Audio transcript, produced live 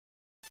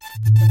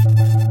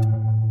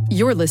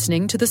You're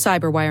listening to the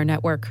Cyberwire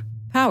Network,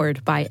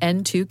 powered by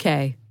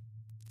N2K.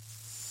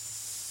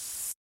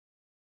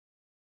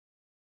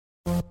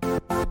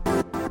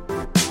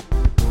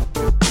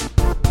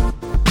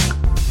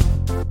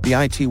 The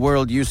IT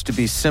world used to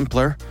be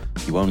simpler.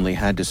 You only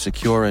had to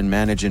secure and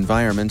manage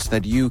environments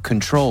that you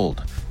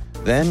controlled.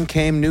 Then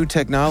came new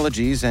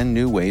technologies and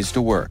new ways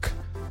to work.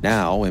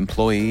 Now,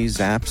 employees,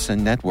 apps,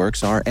 and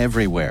networks are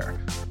everywhere.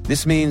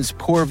 This means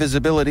poor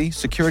visibility,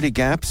 security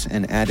gaps,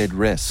 and added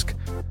risk.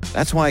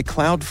 That's why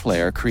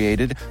Cloudflare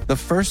created the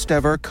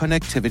first-ever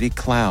connectivity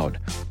cloud.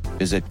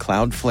 Visit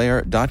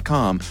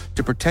cloudflare.com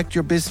to protect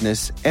your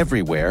business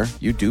everywhere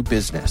you do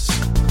business.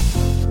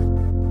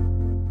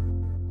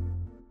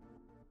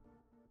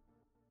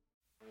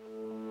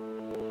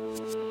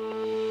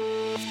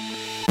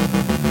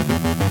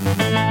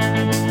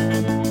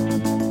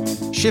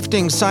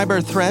 Shifting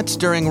cyber threats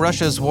during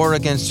Russia's war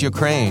against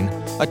Ukraine.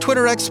 A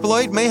Twitter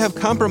exploit may have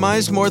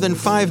compromised more than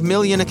 5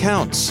 million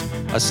accounts.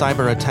 A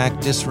cyber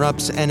attack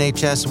disrupts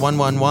NHS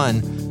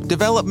 111.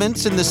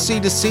 Developments in the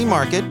C2C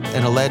market.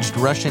 An alleged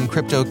Russian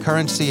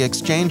cryptocurrency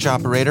exchange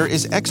operator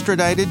is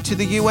extradited to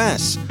the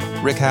U.S.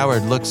 Rick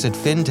Howard looks at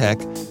fintech.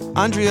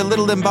 Andrea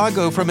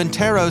Little-Limbago from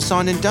Interos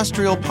on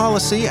industrial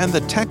policy and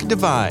the tech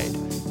divide.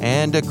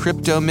 And a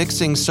crypto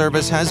mixing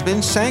service has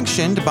been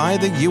sanctioned by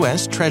the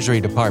U.S.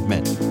 Treasury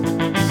Department.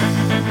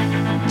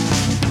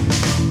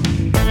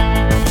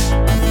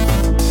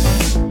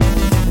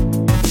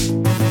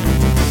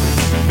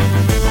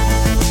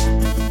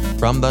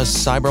 From the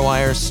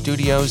Cyberwire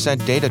studios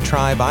at Data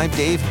Tribe, I'm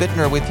Dave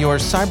Bittner with your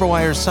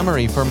Cyberwire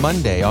summary for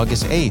Monday,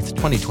 August 8th,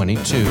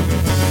 2022.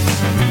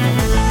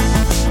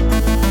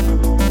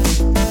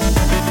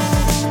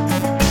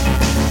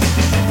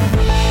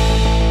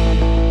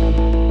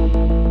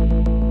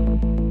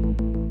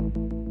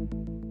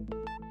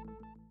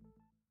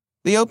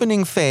 The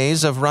opening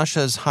phase of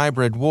Russia's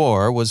hybrid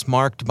war was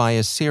marked by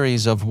a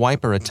series of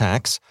wiper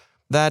attacks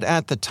that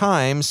at the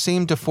time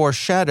seemed to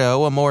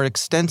foreshadow a more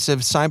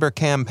extensive cyber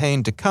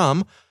campaign to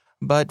come,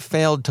 but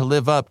failed to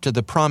live up to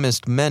the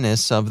promised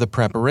menace of the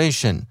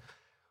preparation.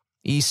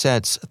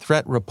 ESET's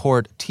threat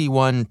report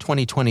T1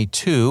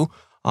 2022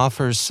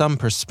 offers some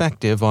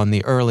perspective on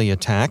the early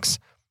attacks,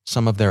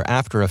 some of their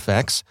after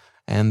effects,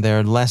 and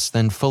their less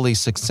than fully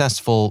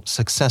successful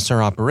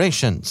successor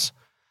operations.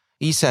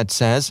 ESET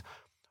says,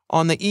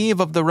 on the eve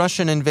of the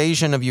Russian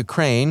invasion of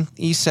Ukraine,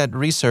 ESET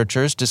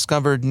researchers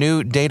discovered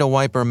new data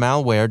wiper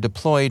malware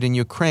deployed in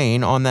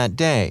Ukraine on that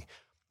day,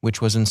 which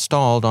was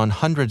installed on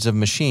hundreds of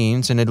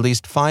machines in at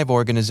least 5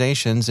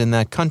 organizations in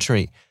that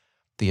country.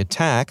 The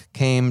attack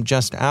came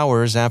just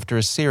hours after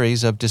a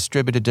series of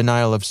distributed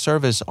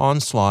denial-of-service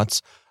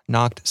onslaughts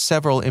knocked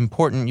several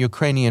important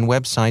Ukrainian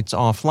websites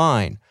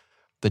offline.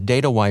 The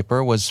data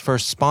wiper was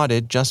first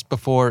spotted just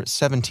before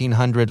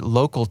 1700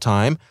 local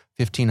time,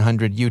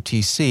 1500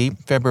 UTC,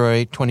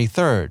 February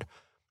 23rd.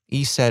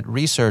 ESET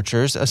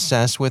researchers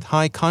assess with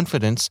high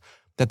confidence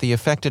that the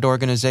affected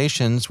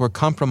organizations were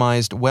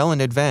compromised well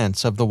in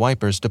advance of the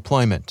wiper's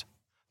deployment.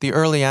 The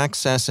early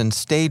access and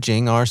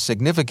staging are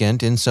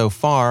significant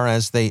insofar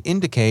as they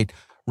indicate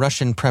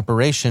Russian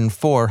preparation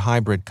for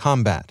hybrid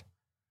combat.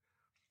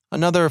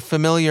 Another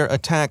familiar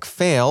attack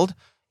failed,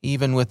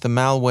 even with the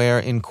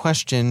malware in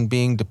question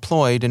being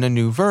deployed in a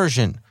new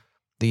version.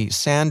 The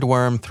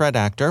Sandworm threat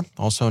actor,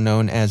 also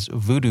known as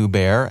Voodoo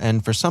Bear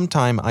and for some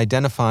time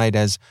identified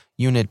as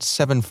Unit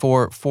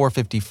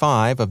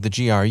 74455 of the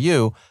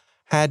GRU,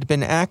 had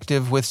been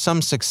active with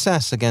some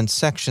success against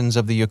sections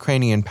of the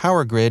Ukrainian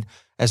power grid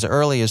as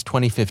early as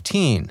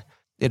 2015.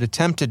 It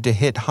attempted to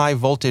hit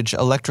high-voltage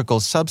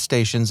electrical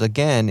substations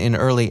again in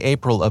early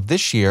April of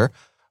this year,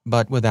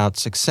 but without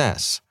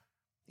success.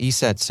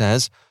 ESET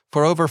says,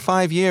 for over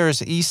 5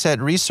 years,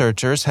 ESET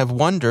researchers have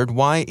wondered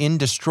why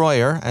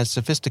InDestroyer, as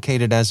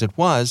sophisticated as it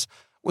was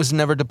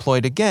never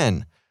deployed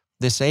again.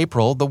 This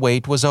April, the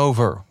wait was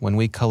over when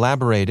we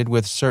collaborated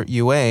with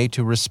CERT-UA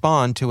to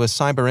respond to a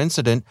cyber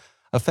incident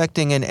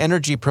affecting an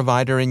energy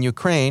provider in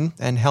Ukraine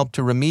and help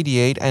to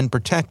remediate and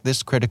protect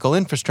this critical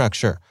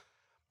infrastructure.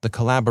 The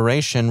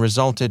collaboration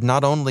resulted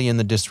not only in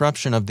the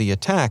disruption of the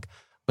attack,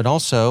 but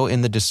also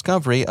in the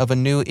discovery of a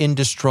new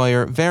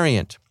InDestroyer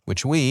variant,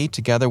 which we,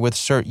 together with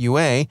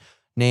CERT-UA,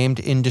 named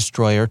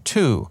InDestroyer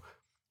 2.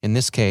 In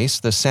this case,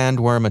 the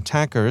Sandworm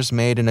attackers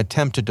made an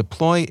attempt to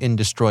deploy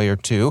InDestroyer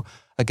 2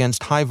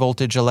 against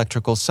high-voltage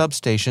electrical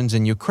substations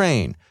in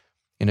Ukraine.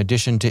 In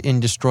addition to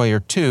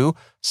InDestroyer 2,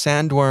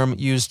 Sandworm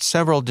used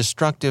several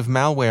destructive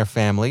malware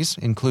families,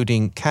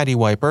 including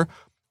CaddyWiper,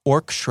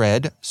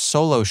 OrcShred,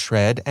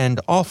 SoloShred, and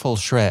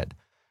AwfulShred.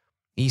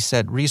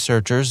 ESET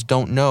researchers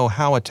don't know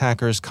how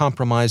attackers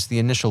compromised the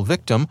initial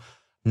victim,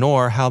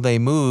 nor how they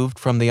moved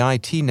from the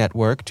IT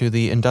network to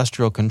the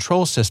industrial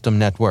control system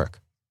network.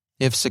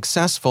 If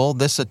successful,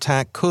 this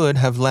attack could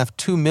have left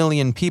 2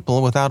 million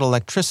people without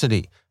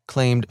electricity,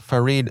 claimed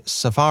Farid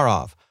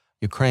Safarov,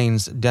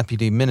 Ukraine's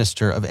Deputy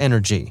Minister of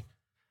Energy.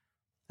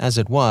 As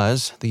it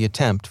was, the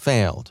attempt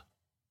failed.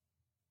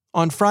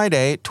 On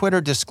Friday,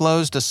 Twitter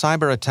disclosed a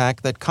cyber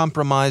attack that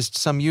compromised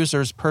some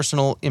users'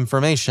 personal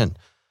information.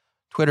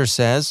 Twitter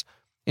says,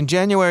 "In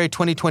January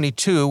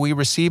 2022, we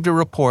received a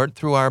report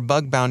through our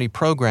bug bounty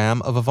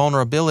program of a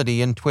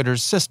vulnerability in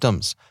Twitter's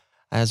systems.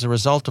 As a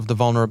result of the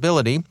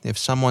vulnerability, if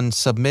someone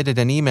submitted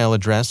an email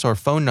address or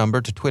phone number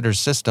to Twitter's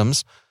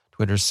systems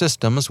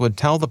would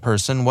tell the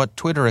person what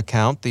Twitter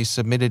account the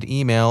submitted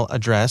email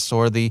address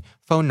or the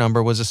phone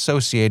number was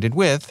associated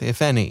with,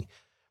 if any.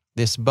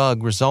 This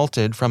bug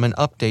resulted from an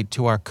update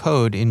to our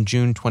code in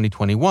June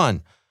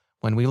 2021.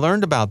 When we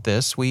learned about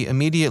this, we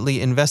immediately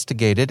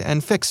investigated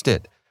and fixed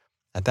it.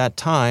 At that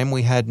time,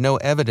 we had no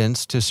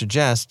evidence to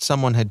suggest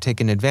someone had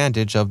taken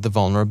advantage of the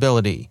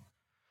vulnerability."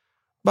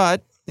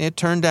 But it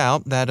turned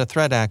out that a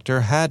threat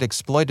actor had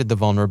exploited the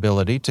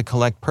vulnerability to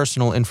collect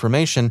personal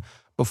information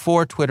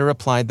before Twitter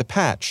applied the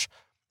patch,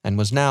 and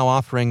was now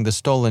offering the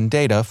stolen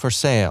data for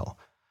sale.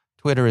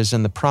 Twitter is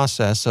in the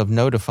process of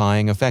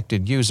notifying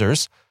affected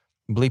users.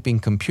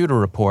 Bleeping Computer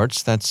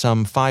reports that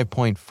some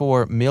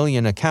 5.4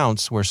 million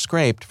accounts were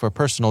scraped for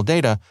personal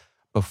data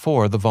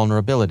before the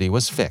vulnerability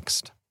was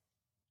fixed.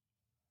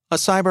 A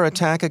cyber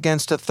attack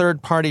against a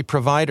third-party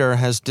provider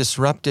has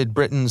disrupted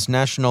Britain's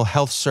National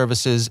Health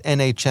Service's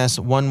NHS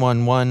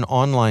 111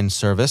 online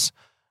service,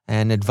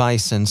 an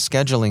advice and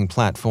scheduling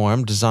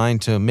platform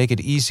designed to make it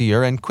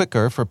easier and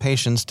quicker for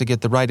patients to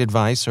get the right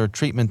advice or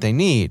treatment they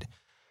need.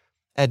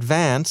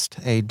 Advanced,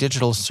 a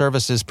digital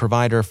services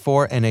provider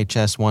for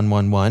NHS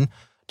 111,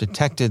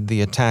 detected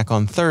the attack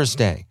on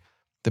Thursday.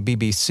 The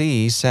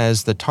BBC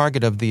says the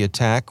target of the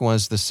attack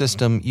was the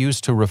system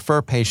used to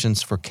refer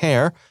patients for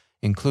care,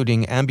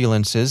 including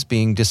ambulances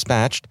being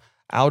dispatched,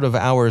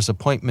 out-of-hours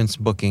appointments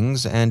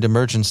bookings, and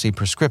emergency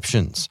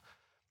prescriptions.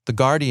 The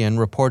Guardian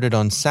reported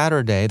on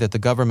Saturday that the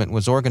government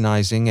was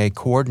organizing a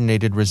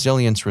coordinated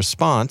resilience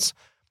response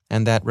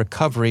and that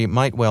recovery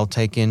might well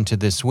take into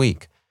this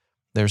week.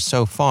 There's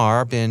so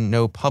far been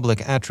no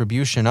public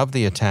attribution of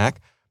the attack,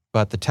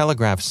 but the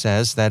Telegraph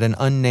says that an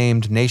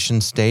unnamed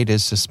nation-state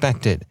is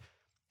suspected.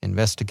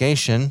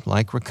 Investigation,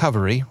 like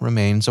recovery,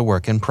 remains a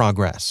work in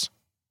progress.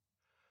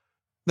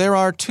 There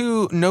are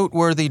two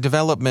noteworthy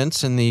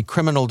developments in the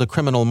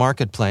criminal-to-criminal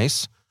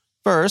marketplace.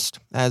 First,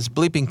 as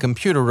Bleeping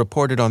Computer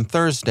reported on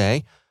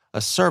Thursday,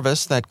 a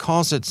service that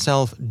calls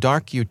itself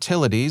Dark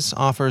Utilities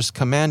offers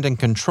command and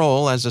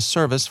control as a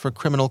service for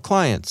criminal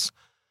clients.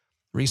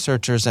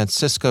 Researchers at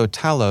Cisco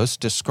Talos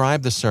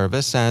describe the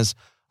service as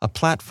a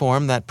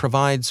platform that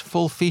provides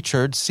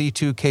full-featured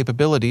C2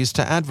 capabilities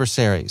to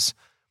adversaries.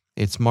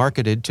 It's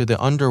marketed to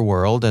the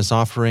underworld as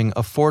offering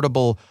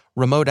affordable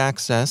remote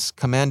access,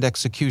 command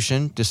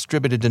execution,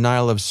 distributed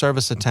denial of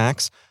service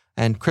attacks,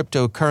 and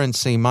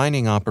cryptocurrency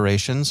mining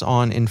operations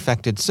on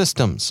infected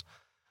systems.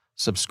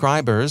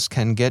 Subscribers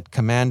can get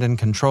command and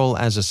control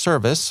as a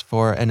service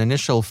for an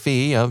initial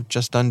fee of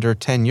just under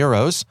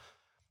 €10.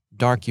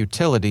 Dark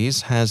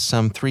Utilities has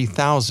some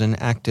 3,000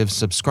 active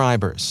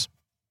subscribers.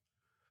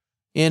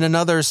 In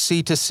another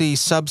C2C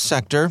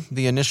subsector,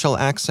 the initial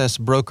access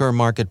broker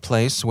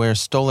marketplace where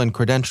stolen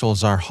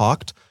credentials are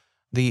hawked,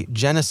 the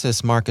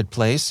Genesis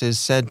marketplace is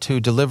said to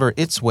deliver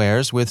its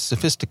wares with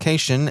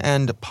sophistication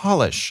and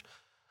polish.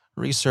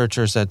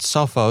 Researchers at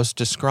Sophos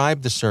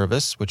describe the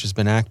service, which has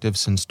been active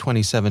since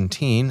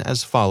 2017,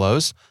 as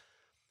follows.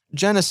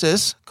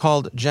 Genesis,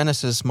 called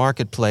Genesis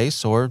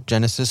Marketplace or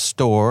Genesis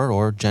Store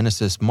or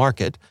Genesis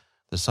Market,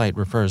 the site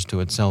refers to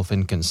itself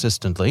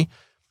inconsistently,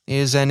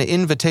 is an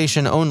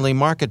invitation-only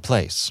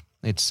marketplace.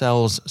 It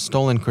sells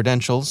stolen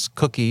credentials,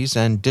 cookies,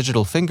 and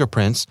digital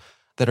fingerprints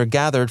that are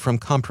gathered from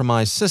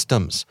compromised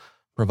systems,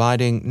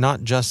 providing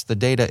not just the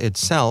data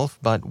itself,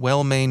 but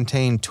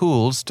well-maintained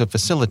tools to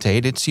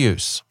facilitate its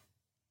use.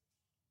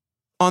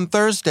 On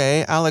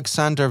Thursday,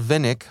 Alexander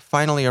Vinnik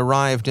finally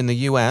arrived in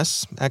the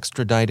U.S.,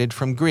 extradited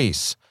from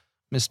Greece.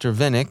 Mr.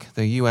 Vinnik,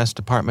 the U.S.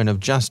 Department of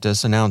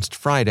Justice announced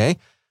Friday,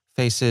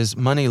 faces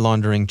money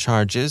laundering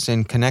charges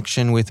in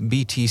connection with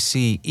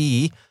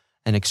BTC-E,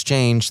 an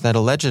exchange that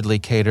allegedly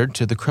catered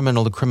to the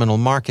criminal-to-criminal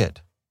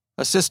market.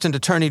 Assistant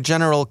Attorney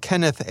General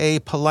Kenneth A.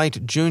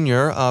 Polite,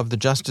 Jr. of the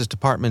Justice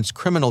Department's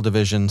Criminal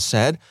Division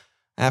said,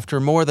 after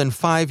more than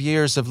 5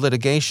 years of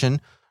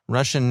litigation,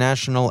 Russian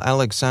national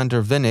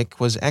Alexander Vinnik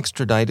was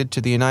extradited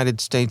to the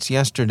United States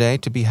yesterday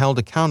to be held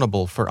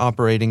accountable for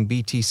operating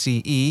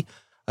BTC-E,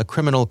 a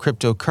criminal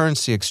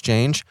cryptocurrency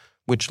exchange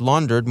which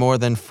laundered more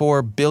than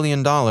 $4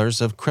 billion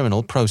of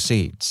criminal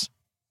proceeds.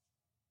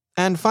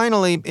 And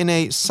finally, in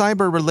a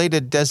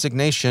cyber-related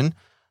designation,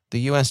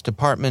 the U.S.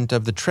 Department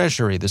of the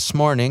Treasury this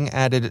morning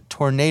added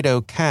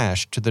Tornado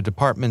Cash to the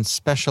department's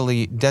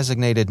specially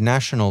designated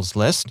nationals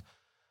list.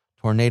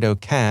 Tornado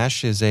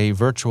Cash is a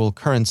virtual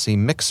currency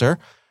mixer,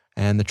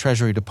 and the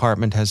Treasury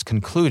Department has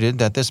concluded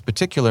that this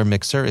particular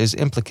mixer is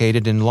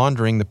implicated in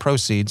laundering the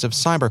proceeds of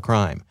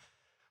cybercrime.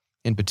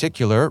 In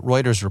particular,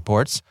 Reuters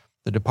reports,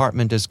 the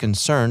department is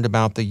concerned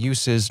about the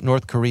uses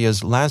North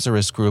Korea's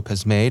Lazarus Group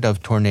has made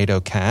of Tornado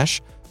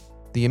Cash.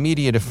 The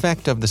immediate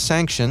effect of the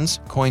sanctions,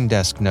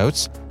 CoinDesk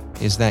notes,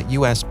 is that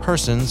U.S.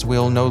 persons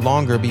will no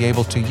longer be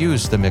able to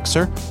use the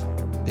mixer.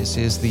 This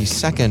is the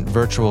second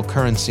virtual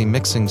currency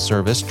mixing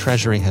service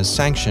Treasury has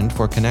sanctioned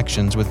for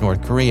connections with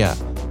North Korea.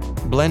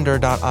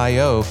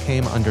 Blender.io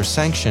came under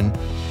sanction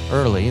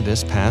early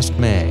this past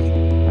May.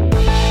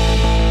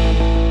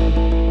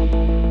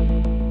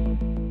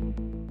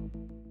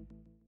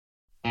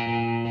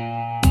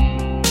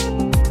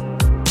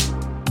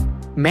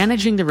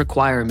 Managing the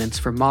requirements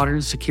for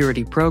modern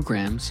security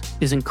programs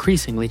is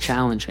increasingly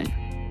challenging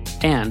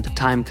and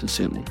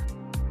time-consuming.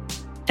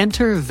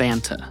 Enter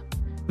Vanta.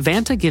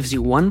 Vanta gives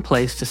you one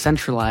place to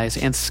centralize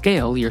and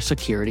scale your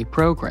security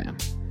program.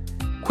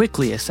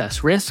 Quickly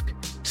assess risk,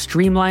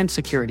 streamline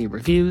security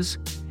reviews,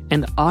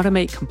 and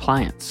automate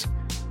compliance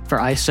for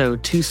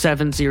ISO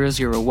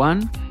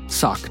 27001,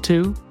 SOC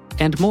 2,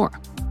 and more.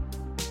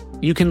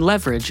 You can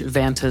leverage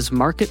Vanta's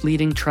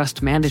market-leading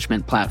trust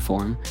management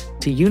platform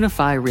to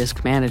unify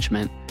risk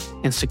management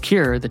and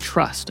secure the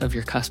trust of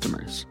your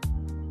customers.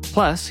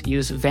 Plus,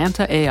 use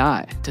Vanta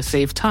AI to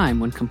save time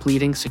when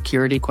completing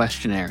security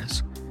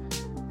questionnaires.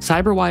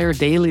 CyberWire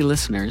Daily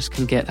listeners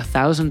can get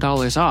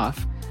 $1,000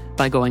 off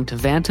by going to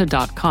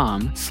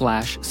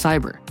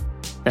vanta.com/cyber.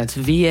 That's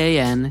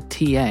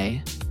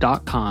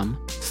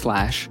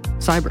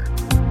VANTA.com/cyber.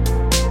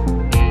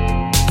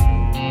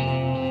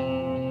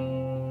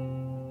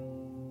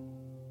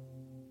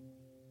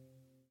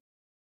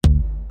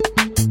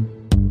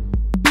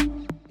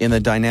 In the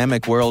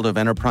dynamic world of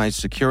enterprise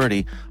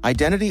security,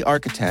 identity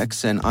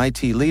architects and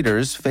IT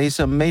leaders face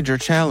a major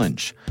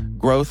challenge.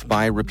 Growth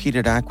by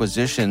repeated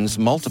acquisitions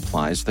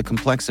multiplies the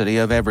complexity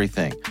of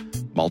everything.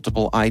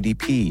 Multiple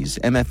IDPs,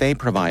 MFA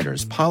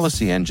providers,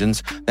 policy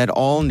engines that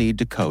all need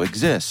to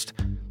coexist.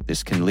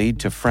 This can lead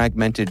to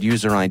fragmented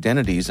user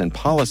identities and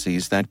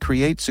policies that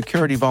create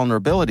security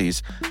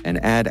vulnerabilities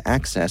and add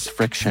access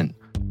friction.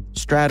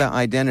 Strata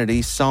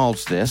Identity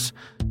solves this.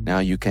 Now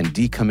you can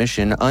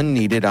decommission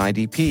unneeded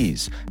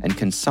IDPs and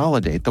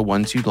consolidate the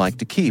ones you'd like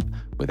to keep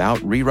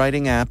without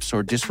rewriting apps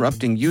or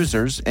disrupting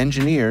users,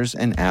 engineers,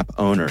 and app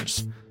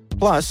owners.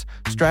 Plus,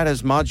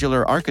 Strata's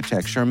modular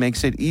architecture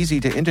makes it easy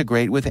to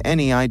integrate with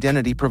any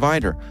identity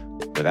provider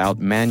without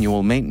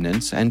manual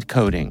maintenance and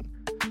coding.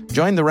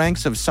 Join the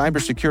ranks of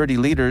cybersecurity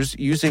leaders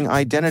using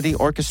identity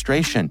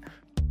orchestration.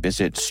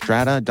 Visit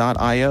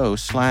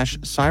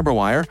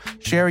strata.io/cyberwire,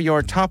 share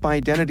your top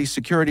identity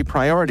security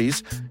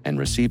priorities, and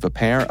receive a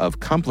pair of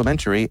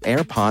complimentary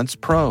AirPods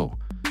Pro.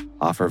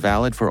 Offer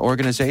valid for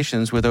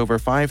organizations with over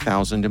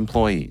 5,000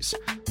 employees.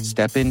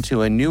 Step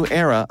into a new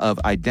era of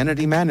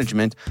identity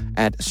management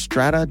at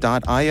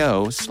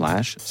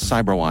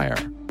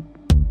strata.io/cyberwire.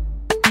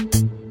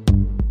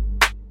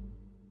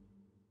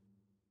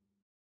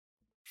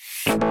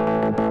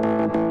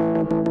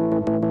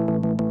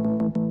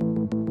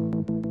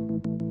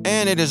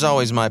 And it is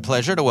always my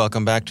pleasure to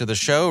welcome back to the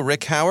show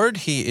Rick Howard.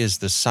 He is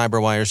the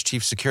CyberWire's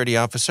Chief Security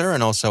Officer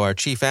and also our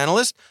Chief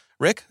Analyst.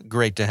 Rick,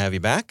 great to have you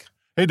back.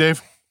 Hey,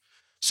 Dave.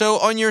 So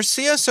on your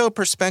CSO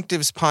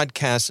Perspectives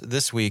podcast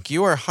this week,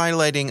 you are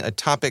highlighting a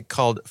topic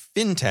called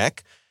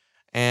fintech.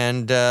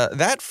 And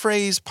that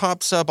phrase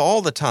pops up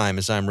all the time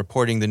as I'm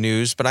reporting the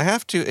news. But I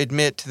have to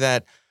admit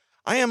that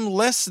I am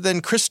less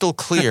than crystal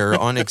clear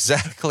on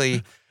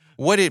exactly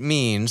what it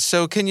means.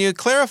 So can you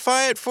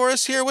clarify it for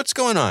us here? What's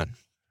going on?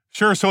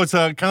 Sure. So it's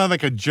a kind of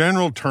like a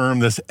general term,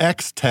 this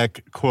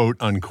X-Tech, quote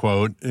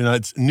unquote.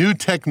 It's new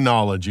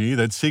technology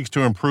that seeks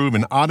to improve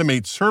and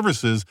automate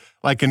services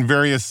like in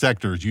various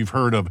sectors. You've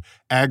heard of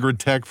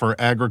agri-tech for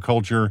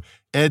agriculture,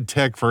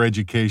 ed-tech for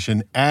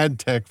education,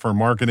 ad-tech for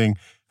marketing.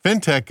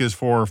 Fintech is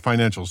for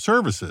financial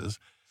services.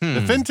 The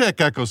fintech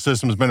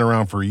ecosystem has been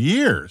around for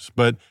years,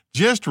 but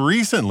just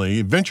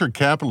recently, venture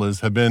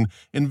capitalists have been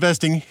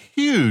investing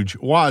huge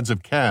wads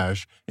of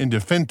cash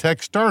into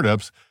fintech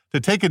startups to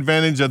take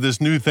advantage of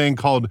this new thing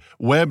called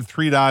Web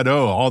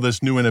 3.0, all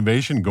this new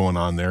innovation going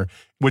on there,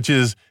 which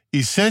is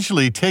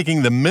essentially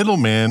taking the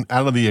middleman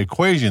out of the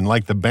equation,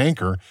 like the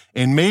banker,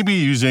 and maybe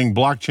using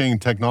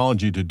blockchain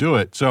technology to do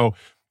it. So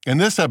in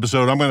this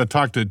episode, I'm going to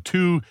talk to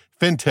two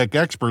fintech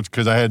experts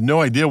because I had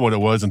no idea what it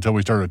was until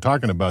we started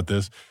talking about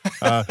this.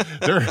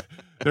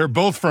 They're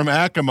both from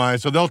Akamai,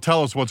 so they'll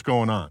tell us what's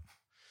going on.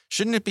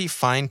 Shouldn't it be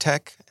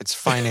fintech? It's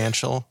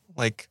financial.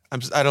 Like I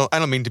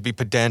don't mean to be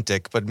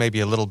pedantic, but maybe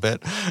a little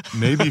bit.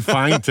 Maybe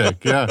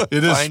fintech, yeah.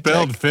 It is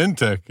spelled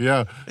fintech,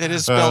 yeah. It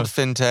is spelled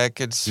fintech.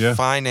 It's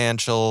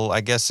financial.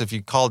 I guess if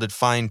you called it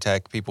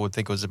fintech, people would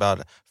think it was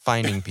about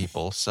finding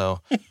people.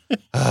 So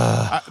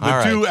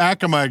the two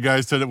Akamai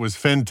guys said it was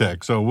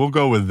fintech, so we'll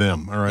go with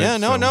them. All right. Yeah,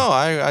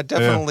 I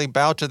definitely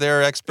bow to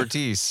their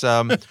expertise.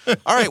 All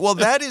right, well,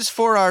 that is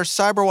for our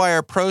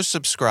CyberWire Pro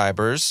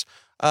subscribers.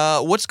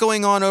 What's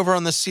going on over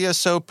on the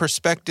CSO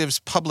Perspectives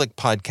public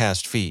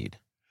podcast feed?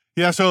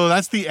 Yeah, so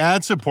that's the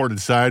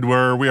ad-supported side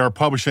where we are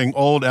publishing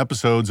old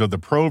episodes of the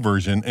Pro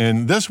version.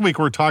 And this week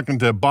we're talking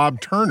to Bob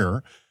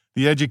Turner,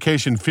 the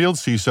education field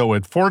CISO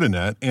at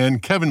Fortinet,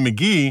 and Kevin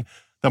McGee,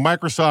 the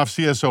Microsoft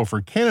CSO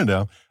for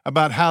Canada,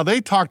 about how they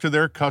talk to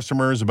their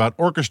customers about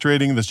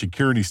orchestrating the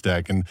security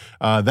stack. And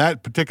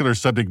that particular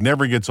subject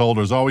never gets old.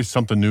 There's always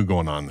something new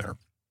going on there.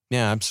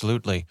 Yeah,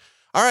 absolutely.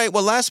 All right.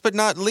 Well, last but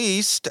not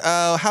least,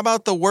 how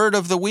about the word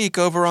of the week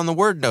over on the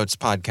Word Notes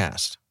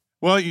podcast?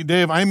 Well,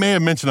 Dave, I may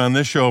have mentioned on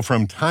this show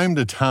from time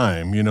to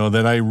time,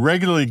 that I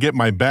regularly get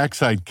my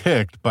backside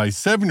kicked by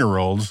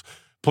 7-year-olds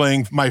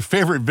playing my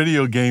favorite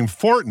video game,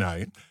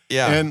 Fortnite.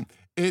 Yeah. And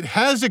it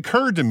has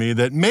occurred to me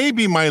that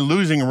maybe my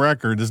losing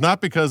record is not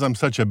because I'm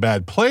such a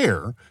bad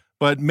player,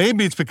 but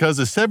maybe it's because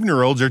the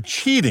 7-year-olds are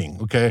cheating,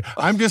 okay?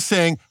 I'm just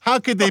saying, how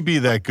could they be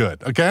that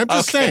good, okay? I'm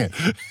just saying.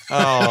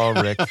 Oh,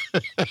 Rick.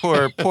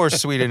 Poor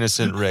sweet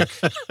innocent Rick.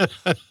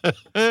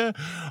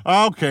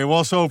 Okay,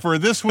 well, so for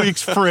this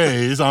week's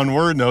phrase on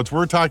Word Notes,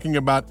 we're talking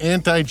about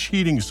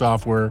anti-cheating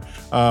software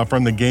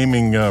from the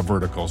gaming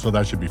vertical, so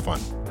that should be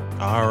fun.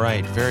 All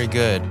right, very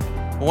good.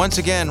 Once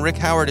again, Rick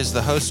Howard is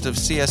the host of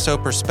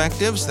CSO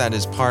Perspectives. That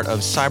is part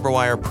of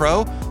CyberWire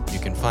Pro. You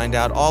can find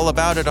out all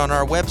about it on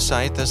our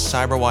website,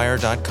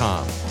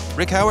 thecyberwire.com.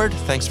 Rick Howard,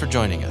 thanks for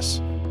joining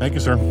us. Thank you,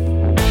 sir.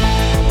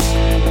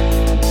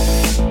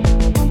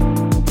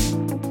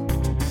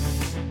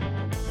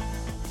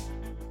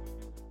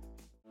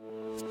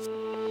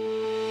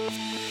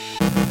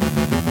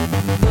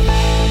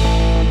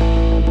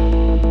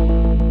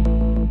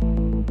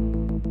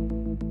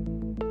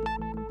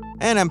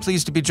 And I'm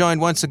pleased to be joined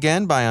once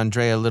again by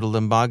Andrea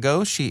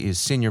Little-Limbago. She is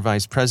Senior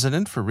Vice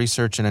President for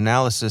Research and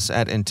Analysis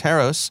at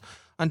Interos.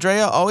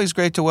 Andrea, always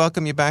great to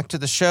welcome you back to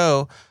the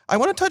show. I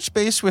want to touch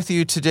base with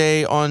you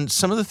today on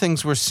some of the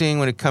things we're seeing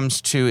when it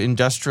comes to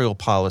industrial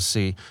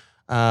policy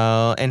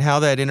and how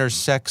that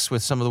intersects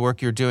with some of the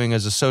work you're doing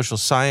as a social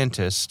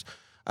scientist.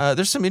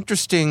 There's some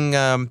interesting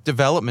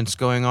developments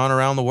going on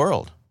around the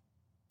world.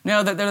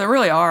 No, there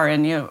really are.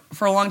 And,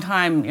 for a long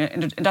time,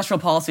 industrial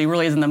policy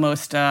really isn't the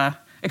most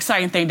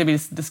exciting thing to be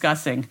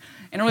discussing.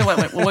 And really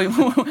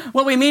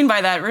what we mean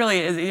by that really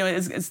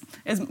is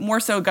more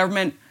so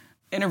government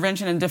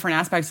intervention in different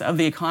aspects of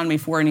the economy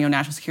for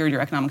national security or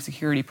economic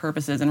security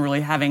purposes, and really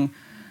having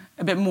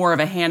a bit more of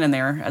a hand in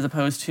there as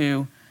opposed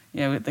to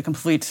the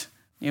complete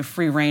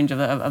free range of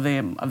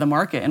the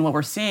market. And what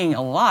we're seeing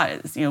a lot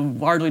is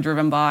largely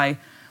driven by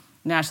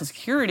national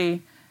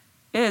security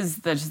is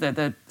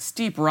the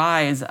steep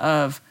rise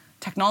of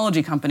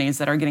technology companies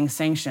that are getting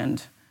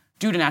sanctioned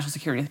due to national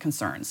security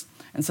concerns.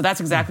 And so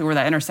that's exactly where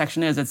that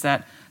intersection is. It's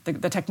that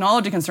the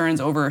technology concerns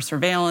over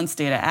surveillance,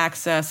 data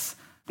access,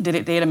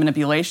 data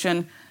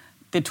manipulation,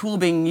 the tool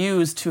being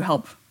used to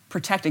help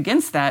protect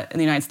against that in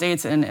the United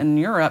States and in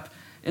Europe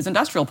is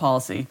industrial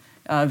policy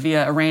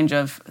via a range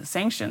of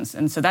sanctions.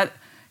 And so that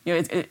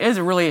it is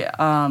a really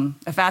a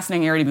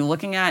fascinating area to be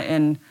looking at.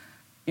 And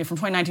from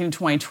 2019 to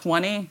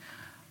 2020,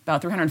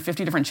 about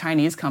 350 different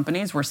Chinese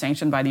companies were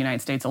sanctioned by the United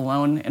States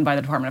alone and by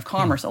the Department of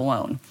Commerce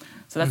alone.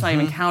 So that's not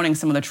even counting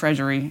some of the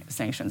Treasury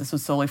sanctions. This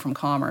was solely from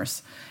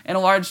commerce. And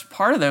a large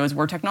part of those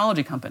were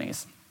technology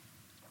companies.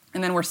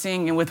 And then we're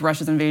seeing with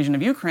Russia's invasion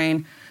of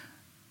Ukraine,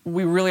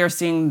 we really are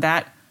seeing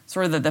that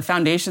sort of the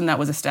foundation that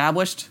was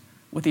established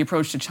with the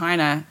approach to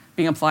China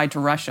being applied to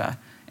Russia.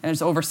 And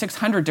there's over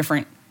 600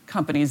 different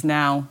companies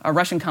now,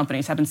 Russian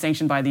companies, have been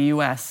sanctioned by the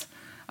U.S.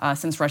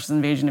 Since Russia's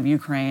invasion of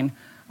Ukraine.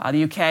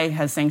 The UK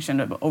has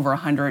sanctioned over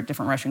 100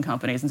 different Russian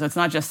companies. And so it's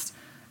not just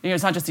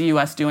the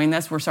U.S. doing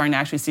this. We're starting to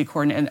actually see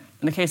in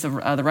the case of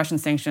the Russian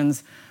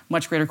sanctions,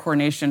 much greater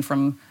coordination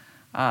from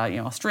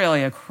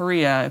Australia,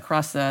 Korea,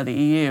 across the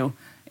EU,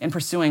 in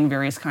pursuing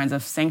various kinds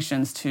of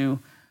sanctions to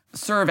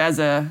serve as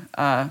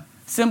a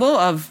symbol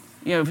of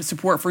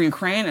support for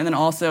Ukraine, and then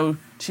also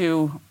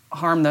to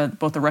harm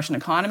both the Russian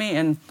economy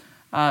and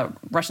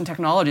Russian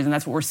technologies. And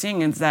that's what we're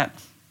seeing is that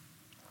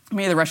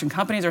many of the Russian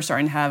companies are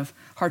starting to have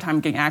a hard time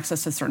getting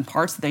access to certain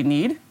parts that they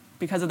need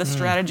because of this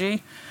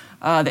strategy.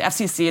 The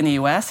FCC in the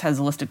U.S. has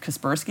listed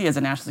Kaspersky as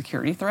a national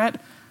security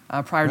threat.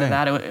 Prior to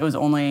that, it was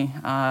only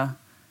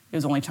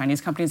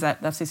Chinese companies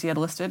that the FCC had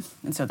listed,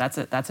 and so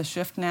that's a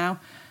shift now.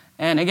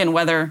 And again,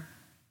 whether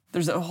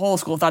there's a whole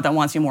school of thought that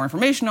wants more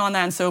information on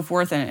that and so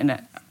forth, and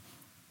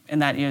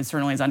that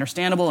certainly is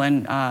understandable,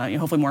 and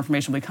hopefully more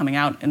information will be coming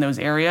out in those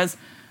areas.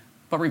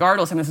 But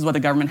regardless, this is what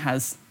the government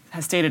has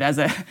stated as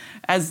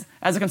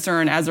a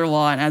concern, as their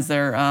law, and as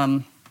their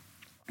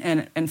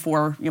and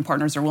for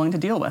partners they're willing to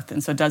deal with.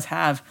 And so it does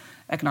have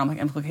economic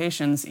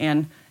implications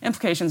and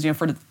implications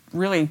for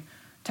really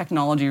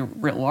technology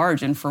writ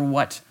large, and for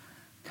what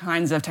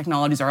kinds of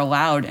technologies are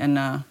allowed in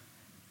a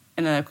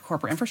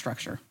corporate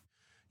infrastructure.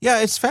 Yeah,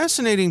 it's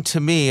fascinating to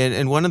me,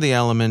 and one of the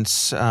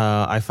elements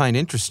I find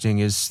interesting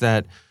is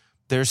that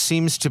there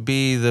seems to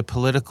be the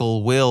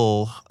political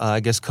will,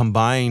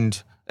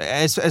 combined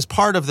as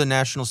part of the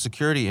national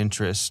security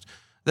interest,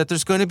 that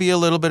there's going to be a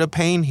little bit of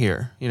pain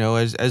here,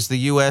 as the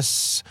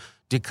U.S.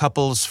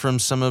 decouples from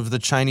some of the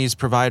Chinese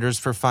providers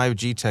for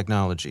 5G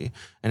technology,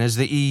 and as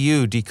the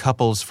EU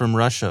decouples from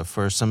Russia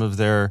for some of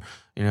their,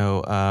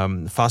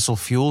 fossil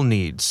fuel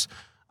needs.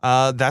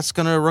 That's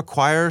going to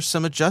require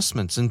some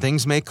adjustments, and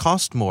things may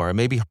cost more. It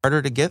may be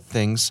harder to get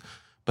things,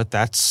 but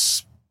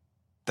that's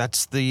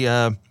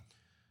the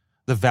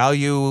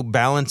value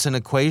balance and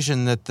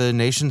equation that the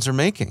nations are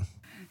making.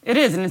 It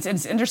is, and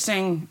it's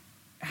interesting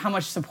how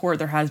much support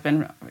there has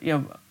been.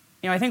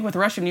 I think with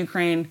Russia and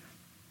Ukraine,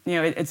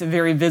 it's a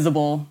very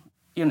visible,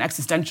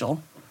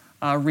 existential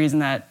reason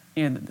that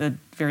the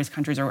various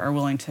countries are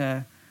willing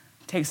to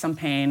take some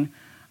pain.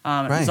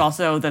 Right. There's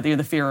also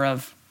the fear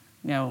of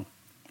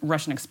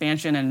Russian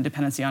expansion and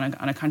dependency on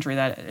a country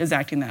that is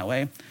acting that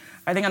way.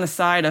 I think on the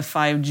side of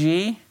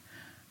 5G,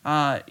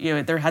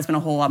 there has been a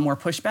whole lot more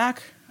pushback,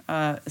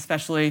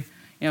 especially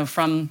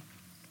from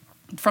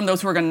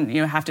those who are going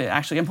to have to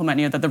actually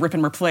implement the rip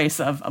and replace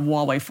of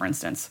Huawei, for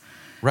instance.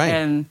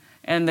 Right.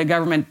 And the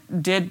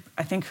government did,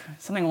 I think,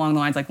 something along the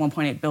lines like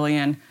 $1.8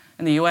 billion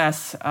in the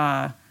U.S.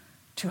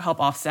 To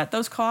help offset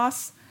those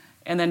costs.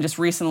 And then just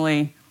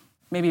recently,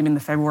 maybe even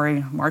the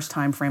February, March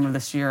timeframe of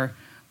this year,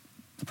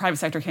 the private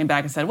sector came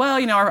back and said, well,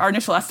 our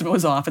initial estimate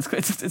was off.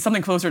 It's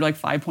something closer to like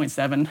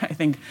 5.7, I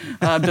think,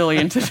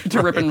 billion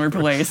to rip and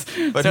replace.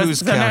 But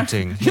who's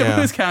counting? Yeah.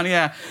 Who's counting?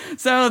 Yeah.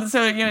 So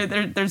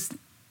there's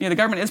the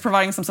government is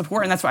providing some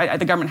support, and that's why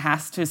the government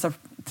has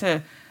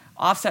to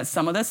offset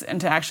some of this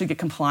and to actually get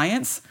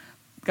compliance.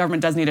 The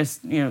government does need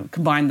to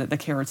combine the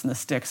carrots and the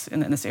sticks in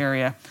this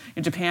area.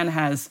 Japan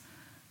has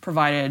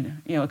provided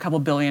a couple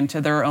billion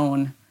to their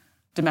own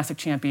domestic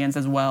champions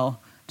as well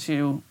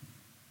to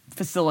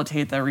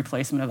facilitate the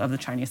replacement of the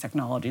Chinese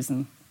technologies.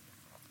 And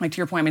like to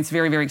your point, it's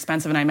very, very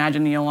expensive. And I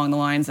imagine along the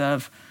lines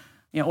of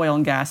oil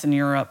and gas in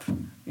Europe,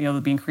 there'll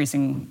be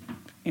increasing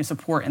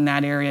support in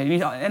that area.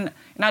 And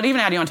not even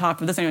adding on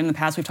top of this, in the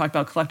past we've talked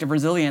about collective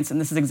resilience, and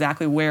this is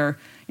exactly where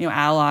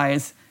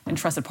allies and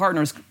trusted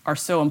partners are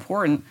so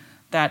important.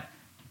 That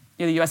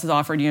the U.S. has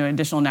offered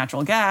additional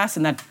natural gas,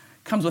 and that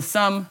comes with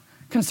some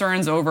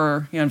concerns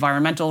over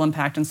environmental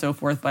impact and so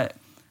forth. But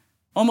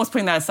almost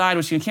putting that aside,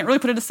 which you can't really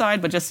put it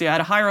aside, but just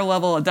at a higher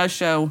level, it does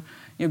show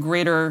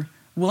greater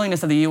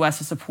willingness of the U.S.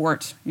 to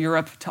support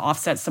Europe to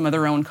offset some of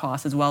their own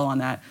costs as well on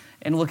that,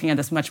 and looking at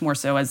this much more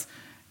so as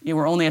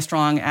we're only as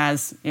strong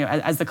as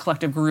as the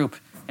collective group,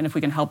 and if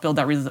we can help build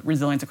that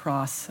resilience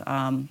across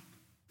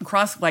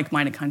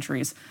like-minded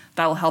countries,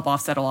 that will help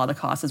offset a lot of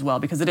the costs as well,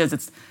 because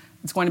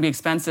it's going to be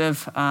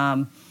expensive.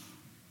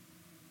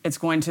 It's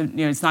going to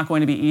it's not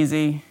going to be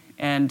easy,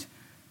 and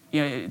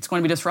it's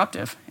going to be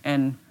disruptive.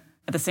 And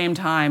at the same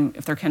time,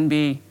 if there can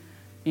be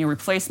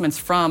replacements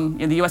from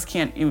the U.S.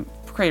 can't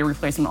create a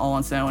replacement all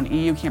on its own.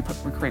 EU can't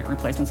create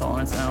replacements all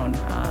on its own.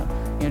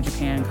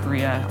 Japan,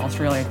 Korea,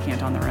 Australia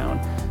can't on their own.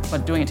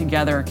 But doing it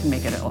together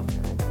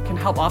can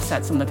help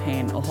offset some of the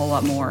pain a whole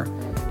lot more,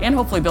 and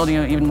hopefully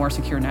building even more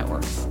secure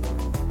networks.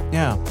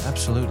 Yeah,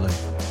 absolutely.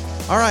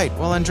 All right,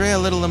 well, Andrea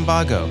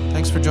Little-Imbago,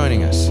 thanks for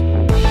joining us.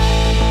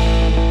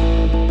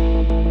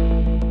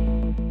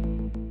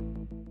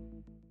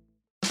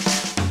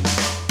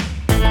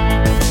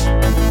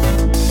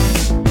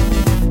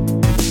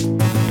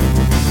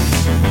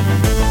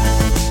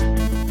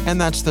 And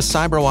that's the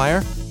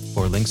Cyberwire.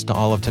 For links to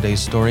all of today's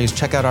stories,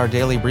 check out our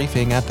daily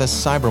briefing at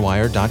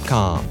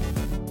thecyberwire.com.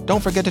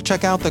 Don't forget to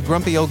check out the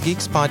Grumpy Old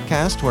Geeks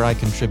podcast, where I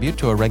contribute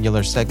to a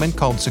regular segment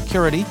called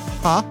Security,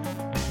 Huh?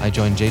 I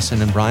join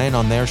Jason and Brian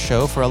on their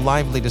show for a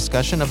lively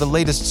discussion of the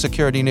latest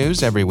security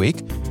news every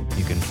week.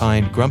 You can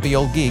find Grumpy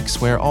Old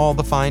Geeks where all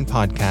the fine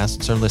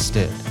podcasts are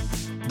listed.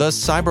 The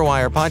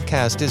Cyberwire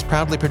podcast is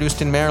proudly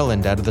produced in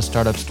Maryland out of the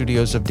startup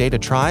studios of Data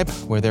Tribe,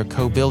 where they're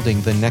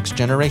co-building the next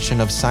generation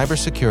of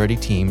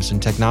cybersecurity teams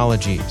and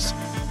technologies.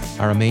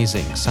 Our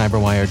amazing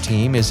Cyberwire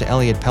team is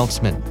Elliot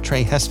Peltzman,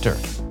 Trey Hester,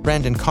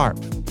 Brandon Karp,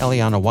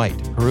 Eliana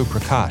White, Haru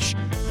Prakash,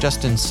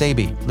 Justin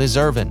Saby, Liz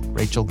Irvin,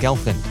 Rachel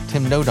Gelfand,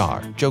 Tim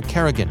Nodar, Joe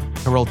Kerrigan,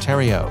 Carol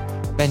Terrio,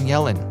 Ben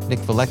Yellen, Nick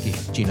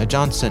Valecki, Gina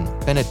Johnson,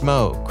 Bennett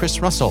Moe, Chris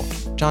Russell,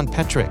 John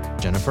Petrick,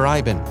 Jennifer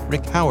Iben,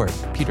 Rick Howard,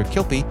 Peter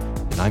Kilpie,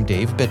 and I'm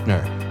Dave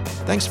Bittner.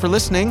 Thanks for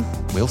listening.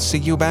 We'll see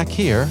you back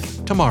here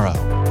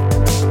tomorrow.